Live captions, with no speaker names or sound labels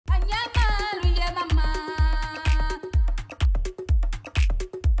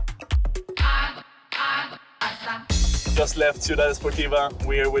just left Ciudad Esportiva.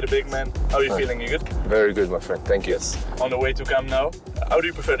 We're here with a big man. How are you feeling? You good? Very good, my friend. Thank you. Yes. On the way to Camp Nou. How do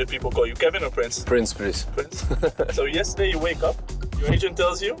you prefer that people call you? Kevin or Prince? Prince, please. Prince. So yesterday you wake up, your agent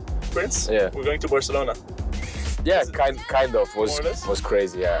tells you, Prince, we're going to Barcelona. Yeah, kind of. Was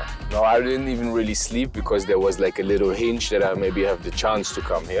crazy, yeah. No, I didn't even really sleep because there was like a little hinge that I maybe have the chance to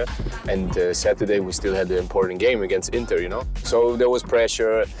come here. And Saturday we still had the important game against Inter, you know? So there was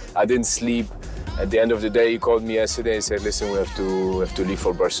pressure. I didn't sleep. At the end of the day, he called me yesterday and said, listen, we have to leave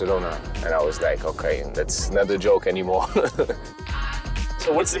for Barcelona. And I was like, okay, that's not a joke anymore.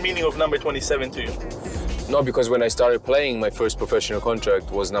 So what's the meaning of number 27 to you? No, because when I started playing, my first professional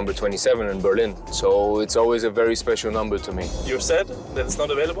contract was number 27 in Berlin. So it's always a very special number to me. You're sad that it's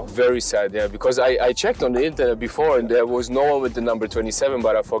not available? Very sad, yeah, because I checked on the internet before and there was no one with the number 27,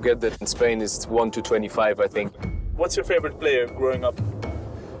 but I forget that in Spain it's 1 to 25, I think. What's your favorite player growing up?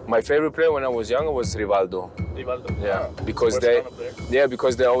 My favorite player when I was younger was Rivaldo. Rivaldo? Yeah, wow.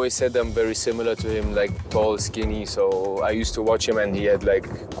 because they always said I'm very similar to him, like tall, skinny. So I used to watch him and he had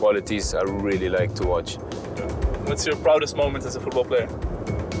like qualities I really like to watch. What's your proudest moment as a football player?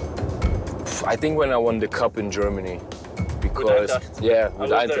 I think when I won the cup in Germany. Because with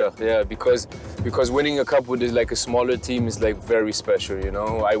Eintracht, yeah, because winning a cup with like a smaller team is like very special, you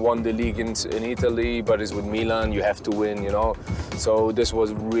know. I won the league in Italy, but it's with Milan, you have to win, you know. So this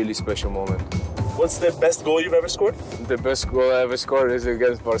was a really special moment. What's the best goal you've ever scored? The best goal I ever scored is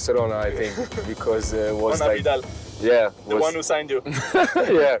against Barcelona, I think, because it was like Vidal. Yeah, the one who signed you.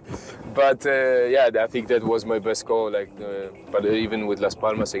 Yeah, but yeah, I think that was my best goal. Like, but even with Las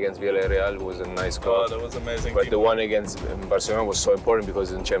Palmas against Villarreal was a nice goal. Oh, that was amazing. But the one against Barcelona was so important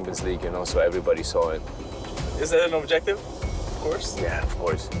because it's in Champions League, you know, so everybody saw it. Is that an objective? Of course. Yeah, of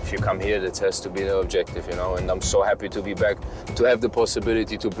course. If you come here, that has to be the objective, you know. And I'm so happy to be back, to have the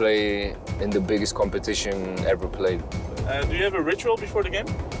possibility to play in the biggest competition ever played. Do you have a ritual before the game?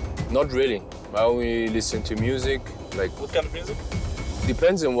 Not really. I only listen to music. Like, what kind of music?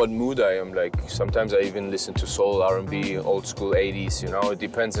 Depends on what mood I am. Like, sometimes I even listen to soul, R&B, old school 80s, you know. It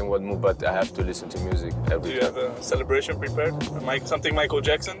depends on what mood, but I have to listen to music every time. Do you have a celebration prepared? Something Michael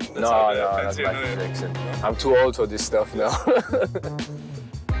Jackson? That's no, not Michael Jackson. I'm too old for this stuff now.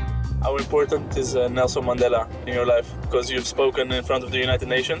 How important is Nelson Mandela in your life? Because you've spoken in front of the United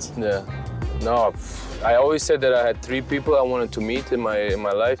Nations. Yeah. No, I always said that I had 3 people I wanted to meet in my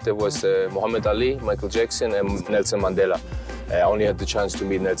life. There was Muhammad Ali, Michael Jackson, and Nelson Mandela. I only had the chance to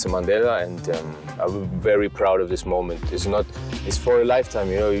meet Nelson Mandela, and I'm very proud of this moment. It's for a lifetime,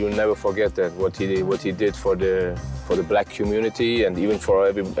 you know. You'll never forget that what he did for the black community and even for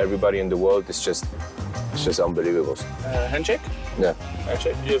everybody in the world. It's just unbelievable. Handshake? Yeah.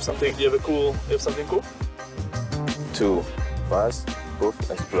 Handshake. Do you have something cool? 2 fast,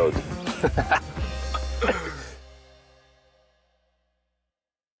 poof, explode.